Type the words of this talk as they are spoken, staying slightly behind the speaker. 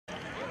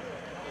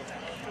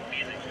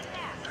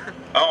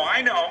Oh,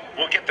 I know.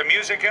 We'll get the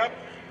music up.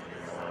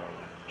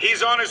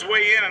 He's on his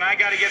way in, and I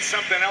got to get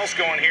something else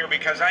going here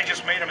because I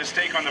just made a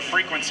mistake on the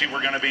frequency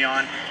we're going to be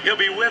on. He'll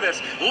be with us.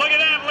 Look at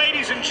that,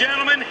 ladies and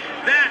gentlemen.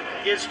 That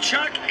is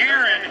Chuck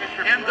Aaron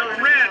and the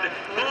Red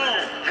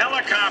Bull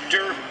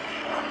helicopter.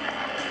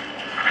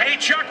 Hey,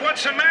 Chuck,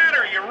 what's the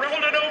matter? You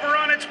rolled it over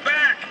on its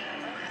back.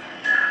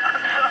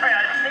 I'm sorry,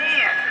 I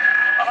sneezed.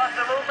 I lost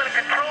a little bit of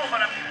control, but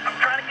I'm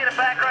trying to get it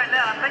back right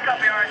now. I think I'll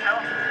be all right,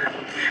 though.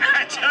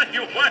 I tell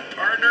you what,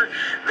 partner,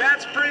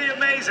 that's pretty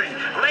amazing.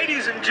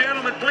 Ladies and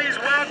gentlemen, please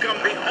welcome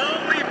the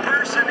only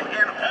person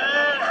in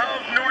all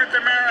of North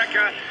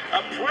America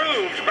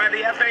approved by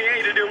the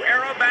FAA to do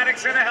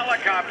aerobatics in a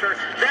helicopter.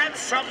 That's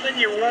something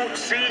you won't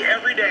see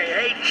every day.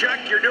 Hey, Chuck,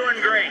 you're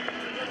doing great.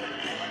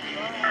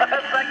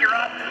 Thank you,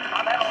 Rob.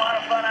 I'm having a lot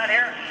of fun out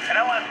here, and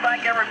I want to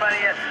thank everybody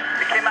that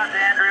came out to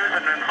Andrews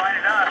and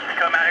invited us to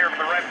come out here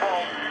for the Red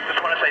Bull.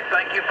 Just want to say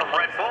thank you from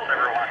Red Bull to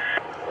everyone.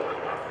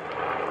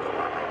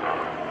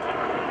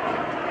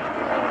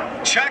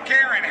 Chuck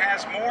Aaron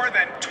has more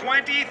than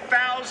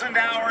 20,000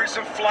 hours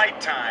of flight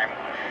time,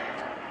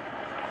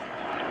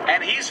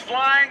 and he's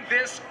flying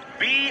this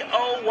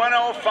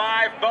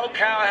BO-105 Bull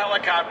Cow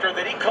helicopter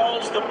that he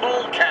calls the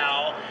Bull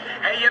Cow.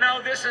 Hey, you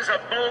know, this is a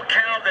bull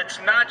cow that's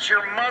not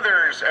your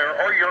mother's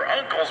or your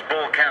uncle's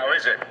bull cow,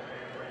 is it?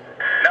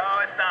 No,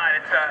 it's not.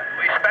 It's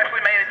we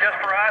specially made it just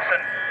for us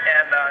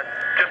and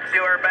just to do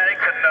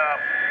aerobatics, and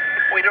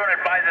we don't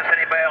advise this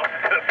anybody else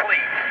to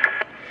please.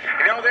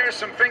 You know, there's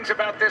some things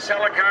about this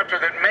helicopter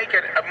that make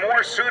it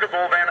more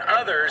suitable than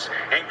others,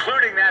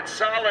 including that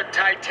solid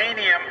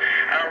titanium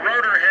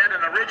rotor head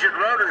and the rigid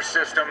rotor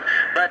system.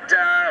 But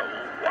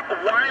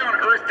why on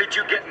earth did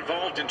you get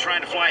involved in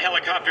trying to fly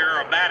helicopter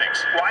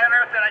aerobatics? Why on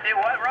earth did I do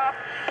what, Rob?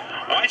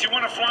 Why'd you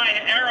want to fly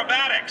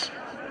aerobatics?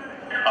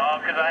 Oh,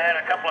 because I had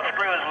a couple of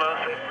screws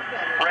loose, and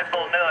Red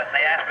Bull knew it, and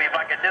they asked me if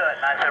I could do it,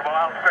 and I said, well,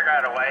 I'll figure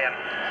out a way, and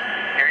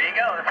here you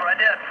go. That's what I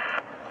did.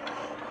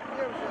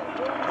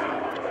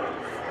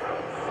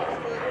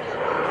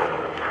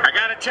 I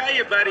gotta tell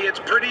you, buddy,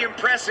 it's pretty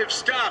impressive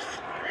stuff.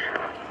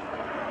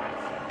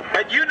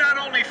 But you not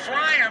only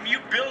fly them, you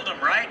build them,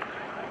 right?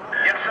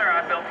 Yes, sir.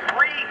 I built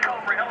 3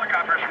 Cobra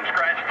helicopters from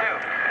scratch, too.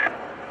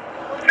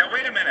 Now,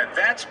 wait a minute.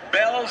 That's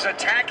Bell's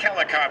attack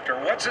helicopter.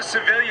 What's a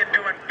civilian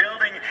doing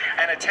building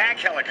an attack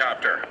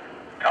helicopter?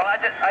 Oh, I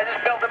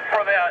just built them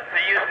for the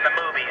use in the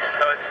movies.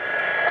 So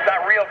it's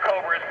not real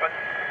Cobras, but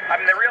I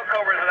mean the real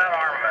Cobras without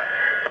armament.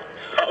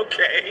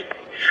 Okay.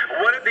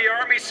 What did the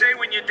Army say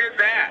when you did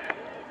that?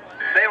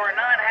 They were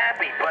not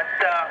happy, but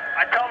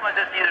I told them I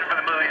just used it for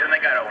the movies, and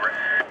they got over it.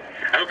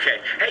 Okay.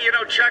 Hey, you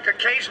know, Chuck,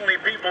 occasionally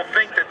people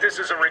think that this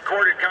is a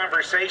recorded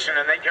conversation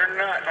and that you're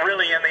not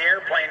really in the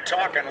airplane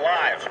talking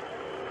live.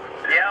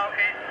 Yeah,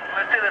 okay.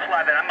 Let's do this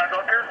live then. I'm going to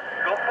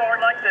go forward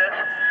like this.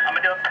 I'm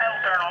going to do a pedal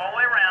turn all the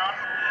way around.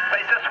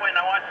 Face this way,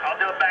 now watch. I'll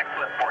do a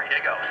backflip for you.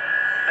 Here you go.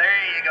 There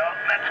you go.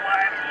 That's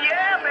why.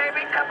 Yeah,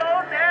 baby. Come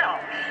on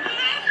now.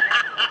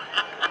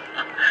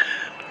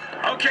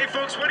 Okay,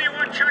 folks, what do you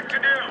want Chuck to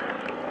do?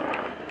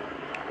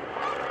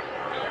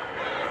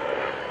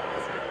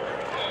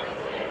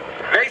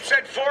 They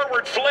said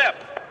forward flip.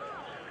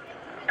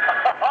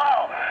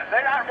 Oh,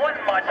 they're not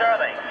wanting much, are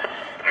they?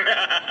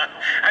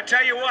 I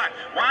tell you what,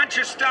 why don't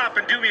you stop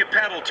and do me a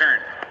pedal turn?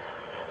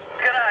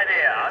 Good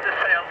idea. I'll just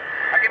say,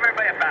 I'll give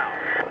everybody a bow.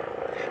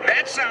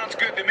 That sounds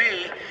good to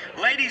me.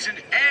 Ladies and,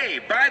 hey,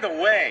 by the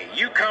way,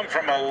 you come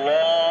from a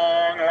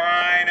long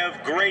line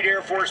of great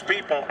Air Force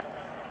people.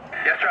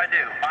 Yes, sir, I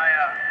do.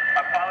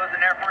 My father was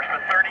in the Air Force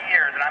for 30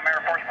 years, and I'm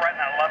Air Force bred,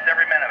 and I loved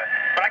every minute of it.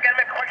 But I got to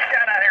make a quick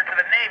shout out here to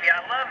the Navy.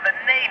 I love the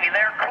Navy.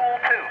 They're cool,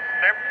 too.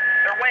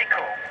 They're way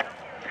cool.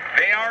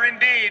 They are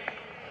indeed.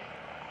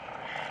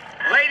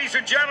 Ladies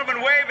and gentlemen,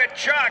 wave at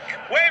Chuck.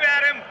 Wave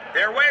at him.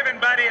 They're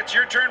waving, buddy. It's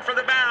your turn for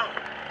the bow.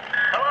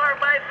 Hello,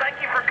 everybody. Thank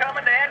you for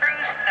coming to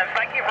Andrews, and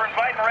thank you for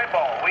inviting Red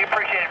Bull. We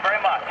appreciate it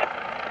very much.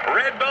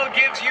 Red Bull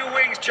gives you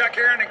wings, Chuck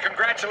Aaron, and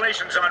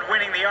congratulations on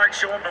winning the Art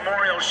Show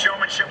Memorial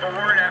Showmanship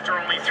Award after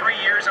only 3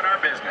 years in our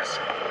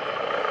business.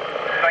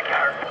 Thank you,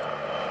 sir.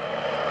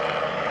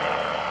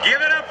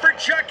 Give it up for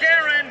Chuck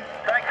Aaron.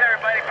 Thanks,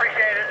 everybody.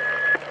 Appreciate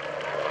it.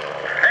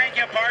 Thank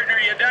you, partner.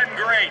 You done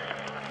great.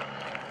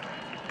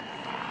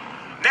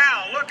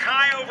 Now, look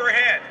high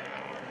overhead,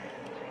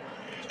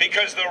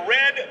 because the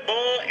Red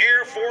Bull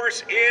Air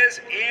Force is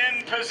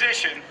in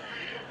position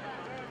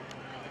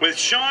with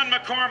Sean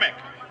McCormick,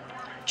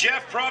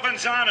 Jeff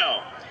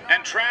Provenzano,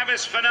 and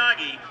Travis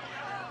Finaghi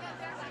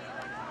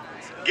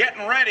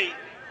getting ready.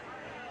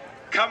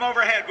 Come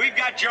overhead. We've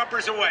got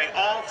jumpers away,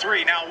 all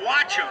 3. Now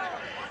watch them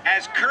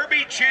as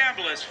Kirby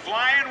Chambliss,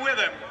 flying with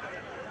him,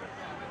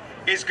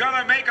 is going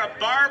to make a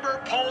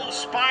barber pole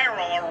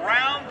spiral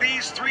around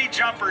these 3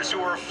 jumpers who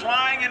are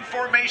flying in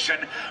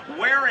formation,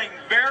 wearing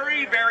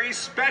very, very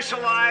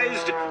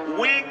specialized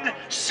wing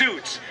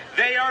suits.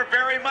 They are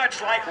very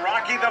much like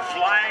Rocky the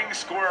Flying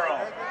Squirrel.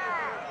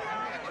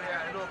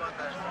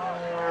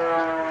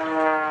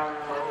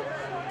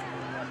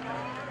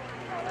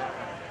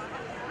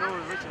 No,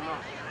 it's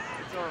not.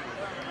 It's on.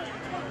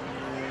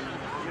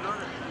 You know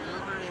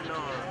that?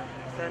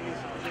 Kirby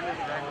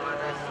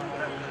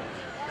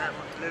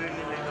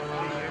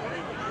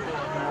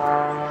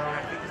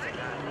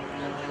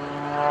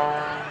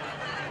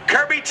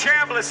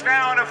Chambliss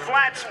now in a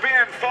flat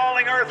spin,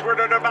 falling earthward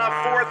at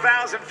about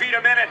 4,000 feet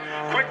a minute.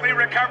 Quickly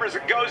recovers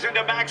and goes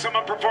into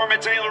maximum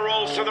performance. Ayla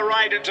rolls to the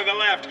right and to the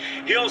left.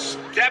 He'll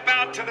step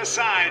out to the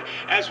side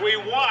as we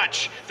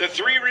watch the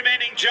three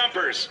remaining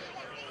jumpers,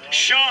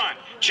 Sean,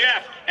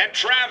 Jeff, and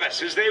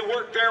Travis, as they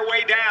work their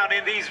way down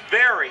in these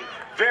very,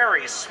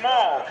 very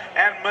small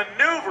and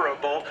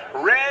maneuverable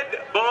Red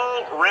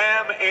Bull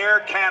Ram Air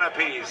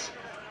canopies.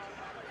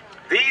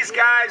 These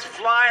guys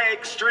fly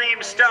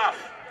extreme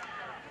stuff.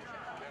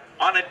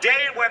 On a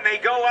day when they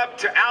go up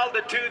to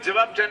altitudes of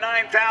up to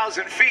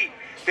 9,000 feet,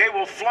 they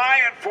will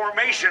fly in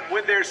formation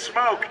with their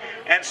smoke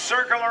and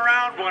circle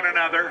around one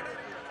another.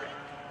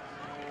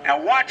 Now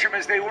watch them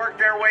as they work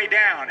their way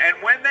down. And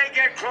when they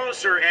get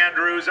closer,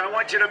 Andrews, I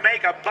want you to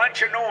make a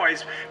bunch of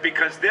noise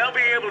because they'll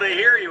be able to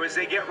hear you as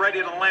they get ready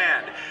to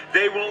land.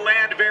 They will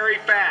land very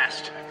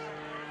fast.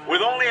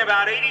 With only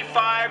about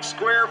 85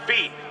 square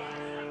feet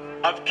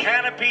of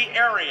canopy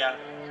area,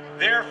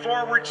 their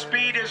forward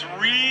speed is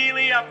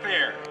really up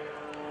there.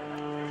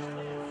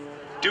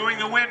 Doing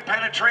the wind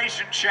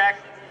penetration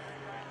check.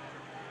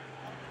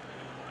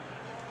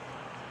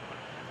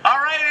 All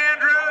right,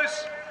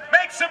 Andrews,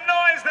 make some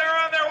noise. They're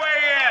on their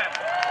way in.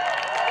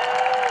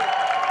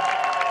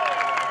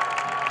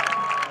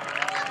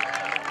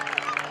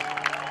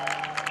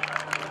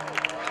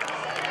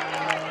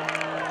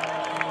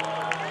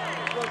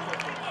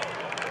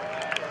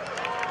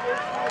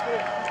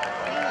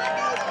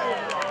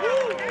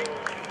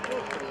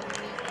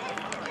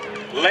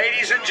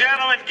 Ladies and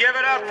gentlemen, give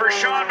it up for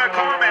Sean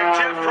McCormick,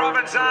 Jeff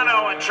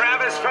Provenzano, and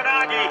Travis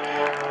Fanaghi.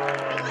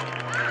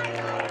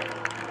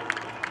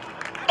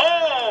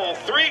 All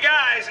three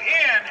guys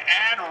in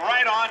and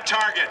right on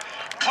target.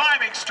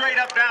 Climbing straight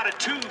up now to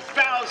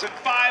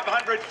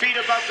 2,500 feet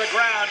above the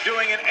ground,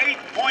 doing an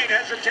 8-point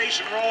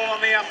hesitation roll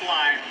on the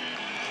upline,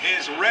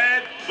 is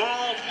Red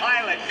Bull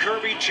pilot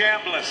Kirby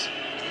Chambliss.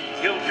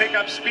 He'll pick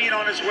up speed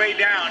on his way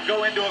down,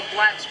 go into a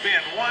flat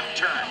spin, 1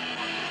 turn,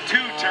 2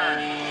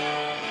 turn.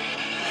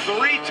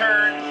 3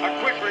 turn, a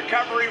quick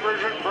recovery,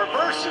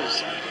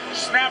 reverses,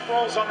 snap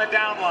rolls on the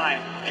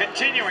downline,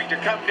 continuing to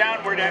come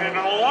downward at an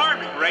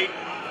alarming rate.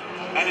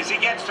 And as he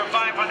gets to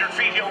 500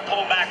 feet, he'll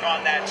pull back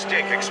on that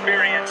stick,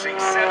 experiencing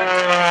 7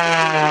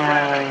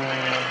 gravity.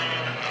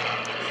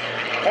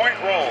 Point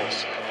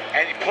rolls,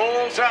 and he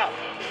pulls up.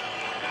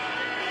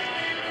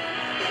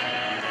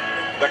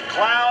 The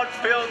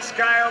cloud-filled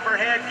sky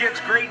overhead gives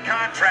great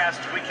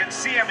contrast. We can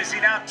see him as he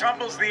now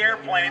tumbles the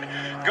airplane,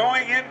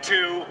 going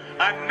into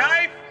a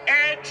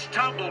knife-edge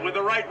tumble with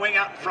the right wing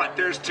out in front.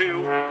 There's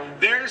 2,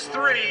 there's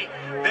 3,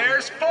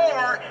 there's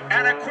 4,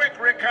 and a quick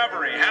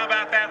recovery. How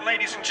about that,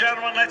 ladies and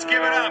gentlemen? Let's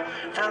give it up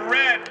for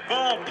Red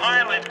Bull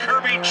pilot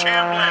Kirby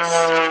Chambliss.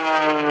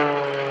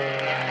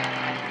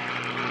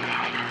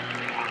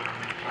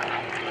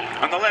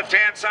 On the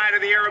left-hand side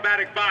of the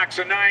aerobatic box,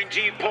 a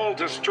 9G pull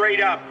to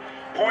straight up.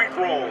 Point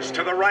rolls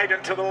to the right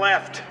and to the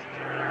left.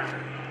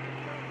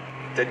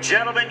 The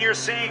gentleman you're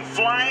seeing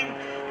flying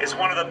is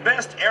one of the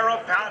best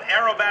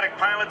aerobatic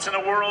pilots in the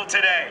world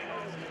today.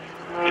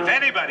 If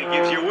anybody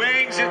gives you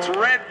wings, it's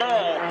Red Bull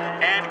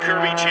and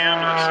Kirby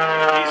Chambliss.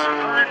 He's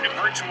earned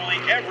virtually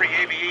every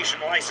aviation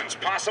license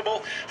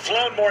possible,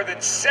 flown more than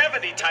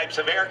 70 types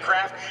of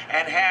aircraft,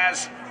 and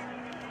has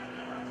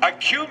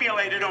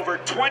accumulated over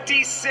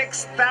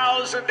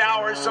 26,000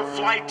 hours of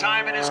flight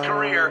time in his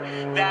career.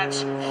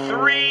 That's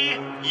 3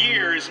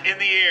 years in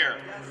the air.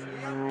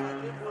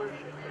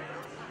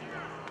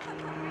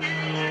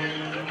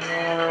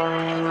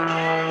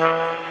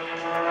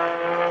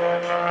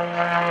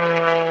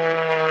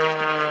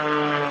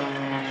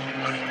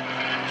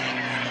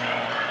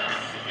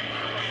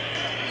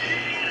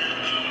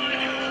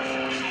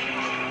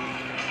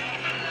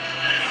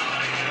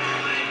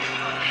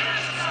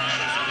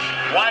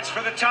 Watch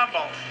for the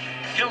tumble.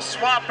 He'll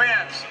swap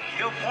ends.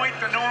 He'll point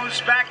the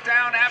nose back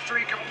down after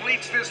he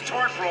completes this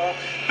torque roll,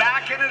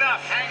 backing it up,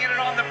 hanging it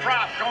on the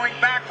prop, going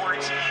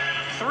backwards.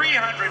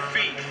 300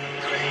 feet,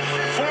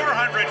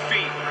 400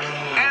 feet,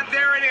 and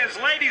there it is.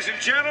 Ladies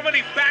and gentlemen,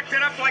 he backed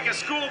it up like a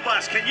school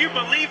bus. Can you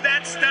believe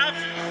that stuff?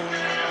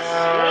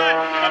 What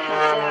a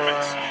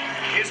performance.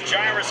 His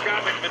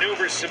gyroscopic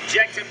maneuvers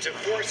subject him to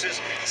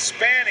forces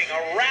spanning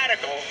a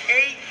radical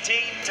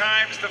 18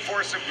 times the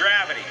force of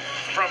gravity,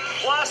 from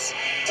plus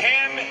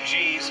 10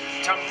 Gs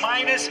to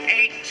minus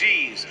 8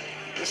 Gs.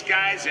 This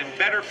guy's in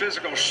better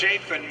physical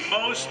shape than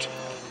most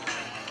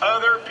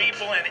other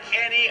people in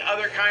any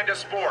other kind of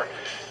sport.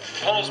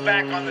 Pulls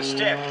back on the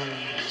stick,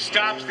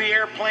 stops the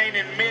airplane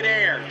in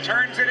midair,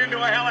 turns it into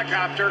a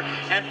helicopter,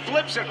 and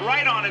flips it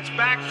right on its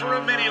back for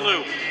a mini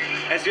loop.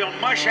 As he'll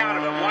mush out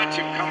of it, watch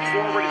him come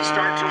forward and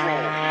start to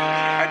roll.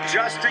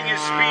 Adjusting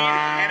his speed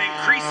and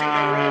increasing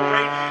the roll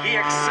rate, he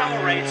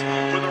accelerates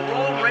with a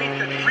roll rate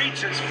that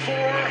reaches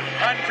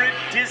 400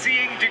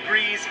 dizzying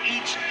degrees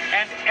each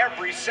and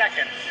every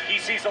second. He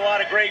sees a lot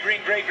of gray,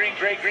 green, gray, green,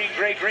 gray, green,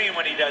 gray, green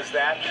when he does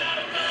that.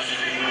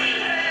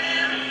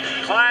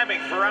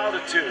 climbing for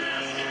altitude.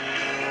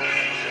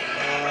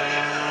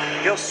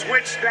 He'll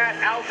switch that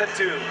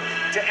altitude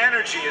to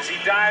energy as he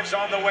dives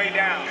on the way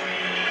down.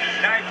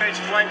 Knife edge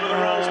flight with the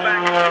rolls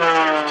back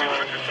and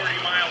 230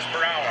 miles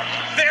per hour.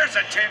 There's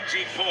a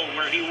 10G pull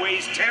where he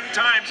weighs 10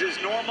 times his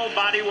normal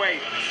body weight.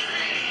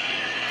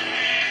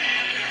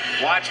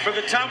 Watch for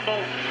the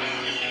tumble.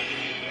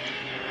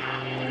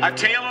 A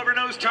tail over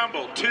nose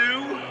tumble. 2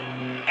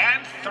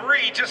 and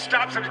 3. Just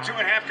stops at a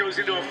 2.5. Goes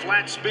into a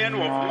flat spin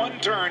with 1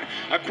 turn.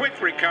 A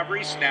quick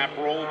recovery. Snap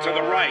roll to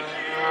the right.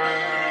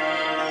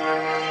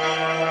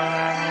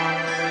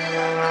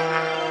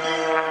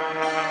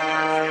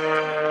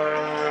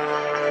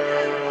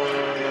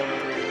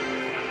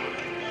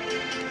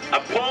 A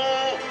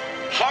pull,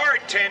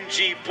 hard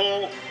 10G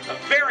pull, a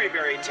very,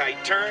 very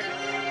tight turn.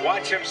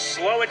 Watch him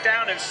slow it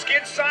down and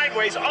skid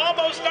sideways,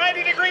 almost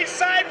 90 degrees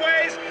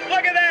sideways.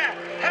 Look at that.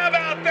 How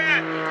about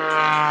that?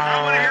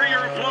 I want to hear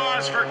your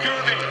applause for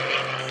Kirby.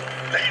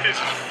 That is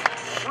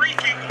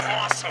freaking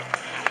awesome.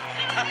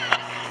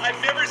 I've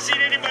never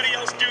seen anybody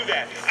else do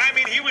that. I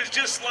mean, he was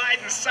just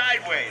sliding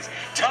sideways.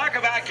 Talk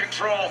about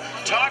control.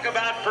 Talk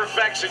about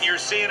perfection. You're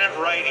seeing it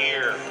right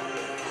here.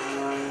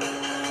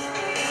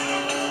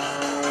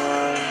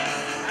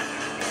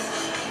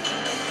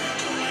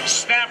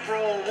 Snap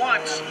roll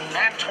once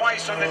and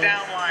twice on the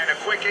down line. A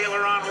quick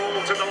aileron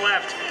roll to the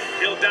left.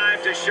 He'll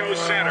dive to show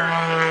center.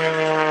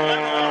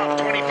 Level off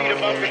 20 feet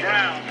above the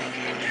ground.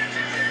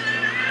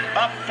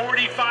 Up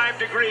 45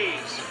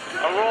 degrees.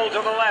 A roll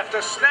to the left.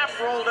 A snap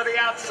roll to the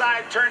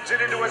outside. Turns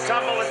it into a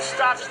tumble and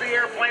stops the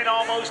airplane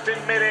almost in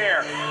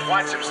midair.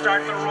 Watch him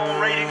start the roll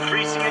rate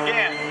increasing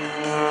again.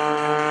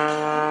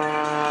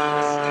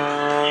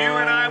 You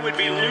and I would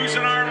be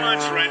losing our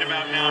lunch right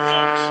about now,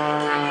 folks.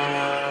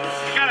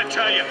 I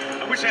tell you,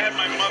 I wish I had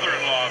my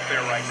mother-in-law up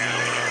there right now.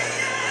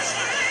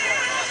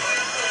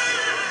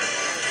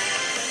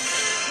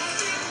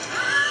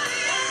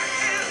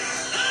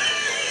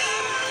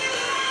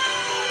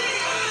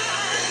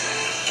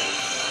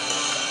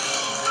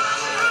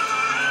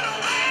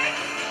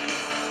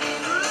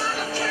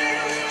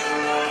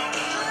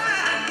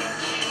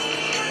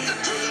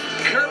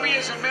 Kirby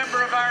is a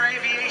member of our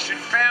aviation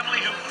family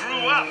who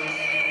grew up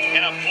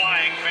in a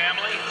flying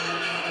family.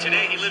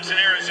 Today he lives in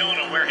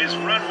Arizona where his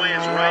runway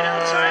is right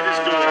outside his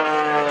door.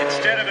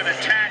 Instead of an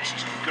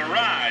attached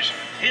garage,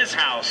 his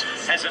house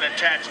has an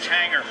attached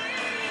hangar.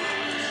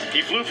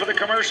 He flew for the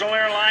commercial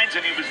airlines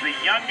and he was the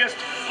youngest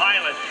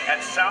pilot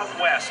at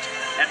Southwest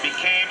and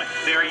became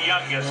their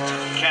youngest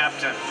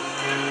captain.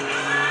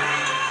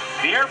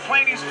 The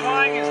airplane he's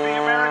flying is the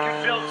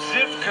American-built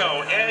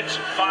Zivco Edge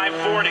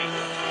 540.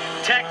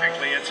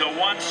 Technically, it's a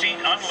one-seat,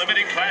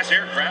 unlimited class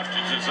aircraft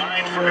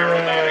designed for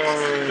aerobatics.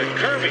 But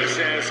Kirby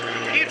says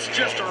it's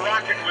just a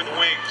rocket with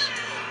wings.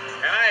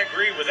 And I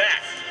agree with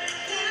that.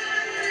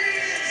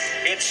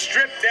 It's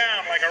stripped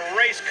down like a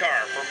race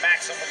car for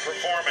maximum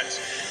performance.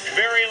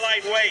 Very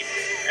lightweight.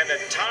 And the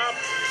top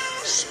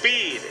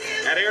speed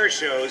at air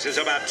shows is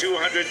about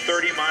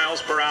 230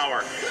 miles per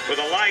hour. With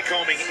a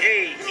Lycoming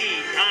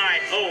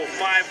AEIO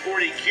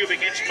 540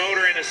 cubic inch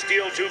motor and a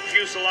steel tube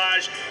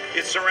fuselage,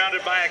 it's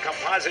surrounded by a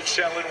composite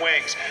shell and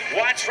wings.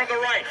 Watch from the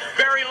right,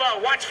 very low.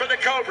 Watch for the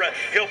Cobra.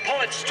 He'll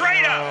pull it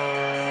straight up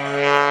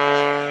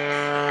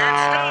and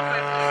stop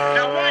it.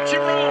 Now watch him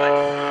roll it.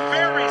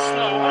 Very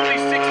slow, only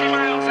 60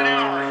 miles an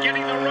hour,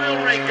 getting the roll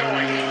rate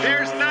going.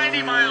 There's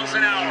 90 miles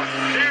an hour.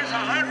 There's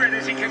 100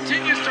 as he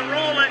continues to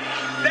roll it.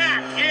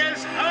 That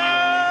is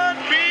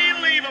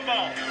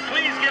unbelievable.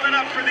 Please give it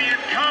up for the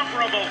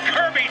incomparable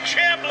Kirby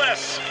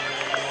Chambliss.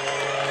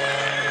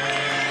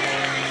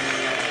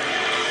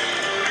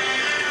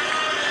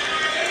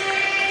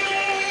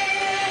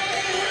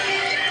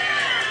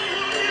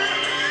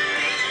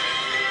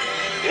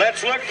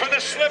 Let's look for the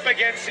slip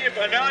again. See if,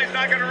 no, he's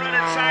not going to run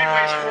it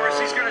sideways for us.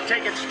 He's going to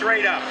take it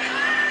straight up.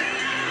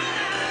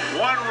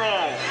 1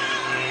 roll.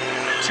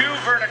 2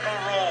 vertical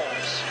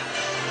rolls.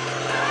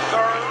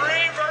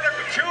 3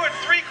 vertical, 2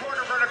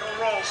 3/4 vertical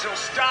rolls. He'll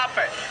stop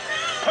it.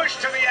 Push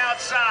to the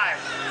outside.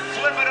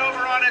 Flip it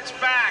over on its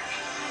back.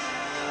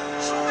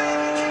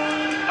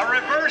 A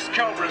reverse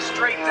Cobra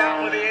straight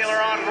down with the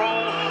aileron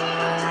roll.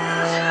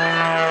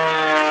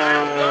 I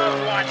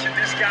love watching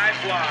this guy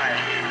fly.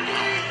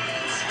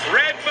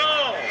 Red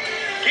Bull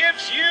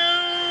gives you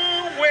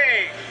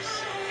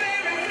wings.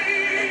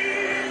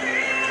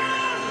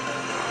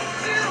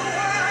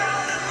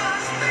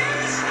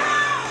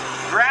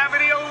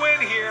 Gravity will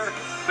win here,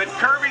 but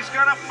Kirby's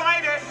gonna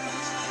fight it.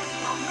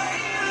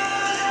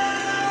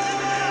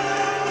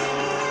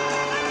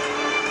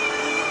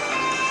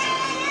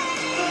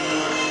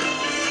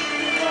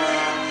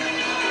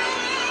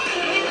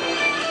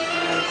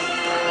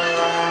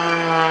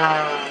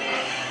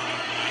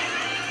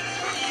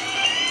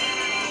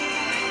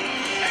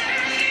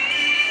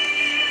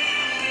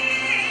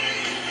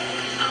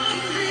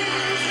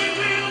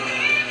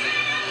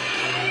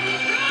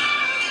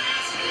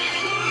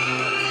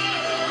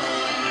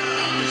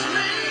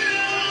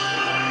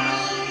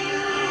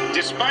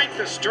 Despite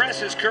the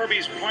stresses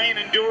Kirby's plane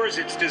endures,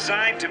 it's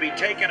designed to be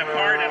taken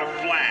apart in a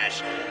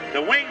flash.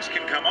 The wings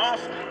can come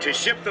off to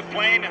ship the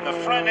plane in the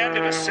front end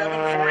of a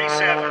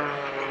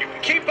 747. You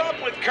can keep up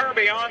with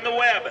Kirby on the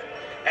web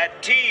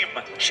at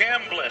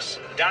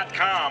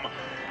teamchambliss.com,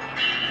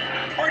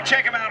 or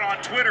check him out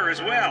on Twitter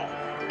as well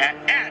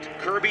at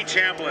Kirby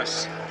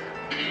Chambliss.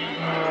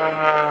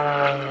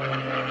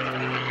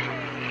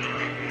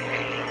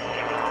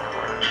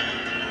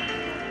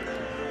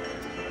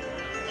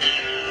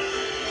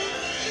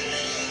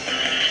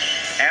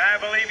 And I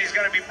believe he's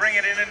going to be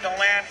bringing it into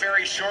land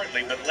very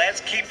shortly, but let's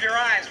keep your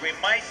eyes. We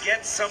might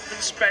get something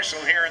special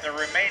here in the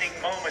remaining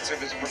moments of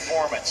his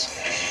performance.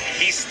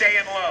 He's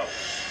staying low,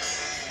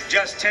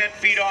 just 10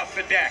 feet off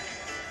the deck,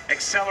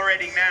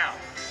 accelerating now.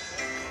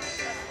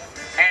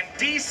 And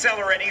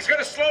decelerating. He's going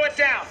to slow it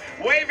down.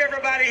 Wave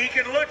everybody, he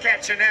can look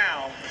at you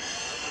now.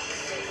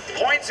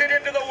 Points it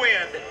into the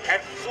wind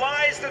and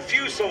flies the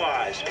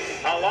fuselage.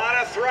 A lot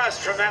of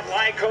thrust from that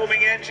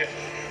Lycoming engine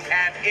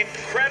and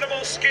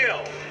incredible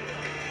skill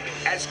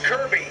as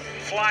Kirby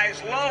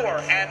flies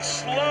lower and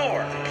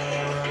slower.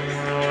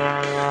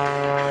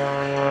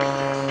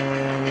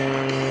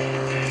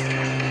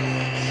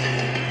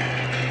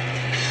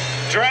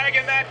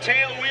 Dragging that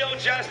tail wheel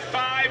just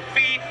 5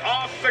 feet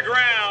off the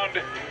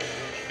ground.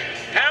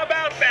 How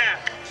about that?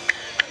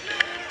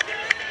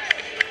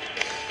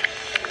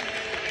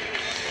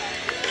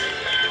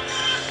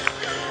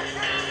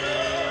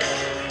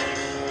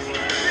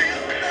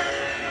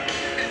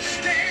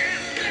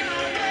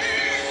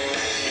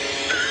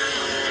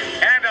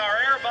 And our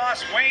air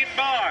boss, Wayne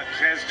Boggs,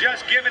 has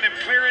just given him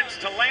clearance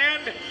to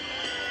land.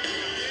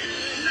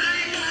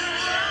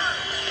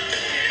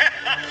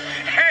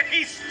 And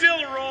he's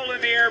still rolling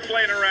the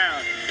airplane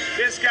around.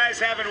 This guy's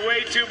having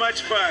way too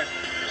much fun.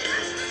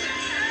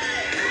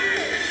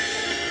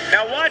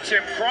 Now watch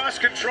him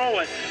cross-control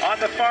it on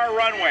the far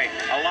runway.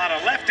 A lot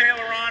of left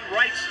aileron,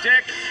 right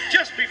stick.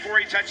 Just before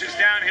he touches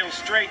down, he'll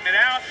straighten it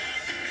out.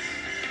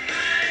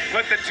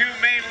 Put the two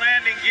main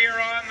landing gear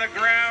on the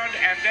ground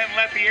and then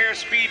let the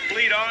airspeed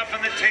bleed off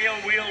and the tail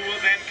wheel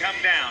will then come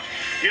down.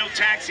 He'll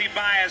taxi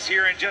by us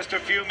here in just a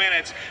few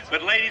minutes.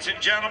 But ladies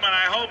and gentlemen,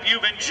 I hope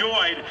you've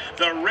enjoyed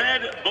the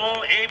Red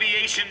Bull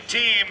Aviation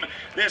team,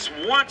 this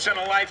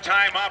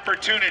once-in-a-lifetime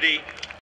opportunity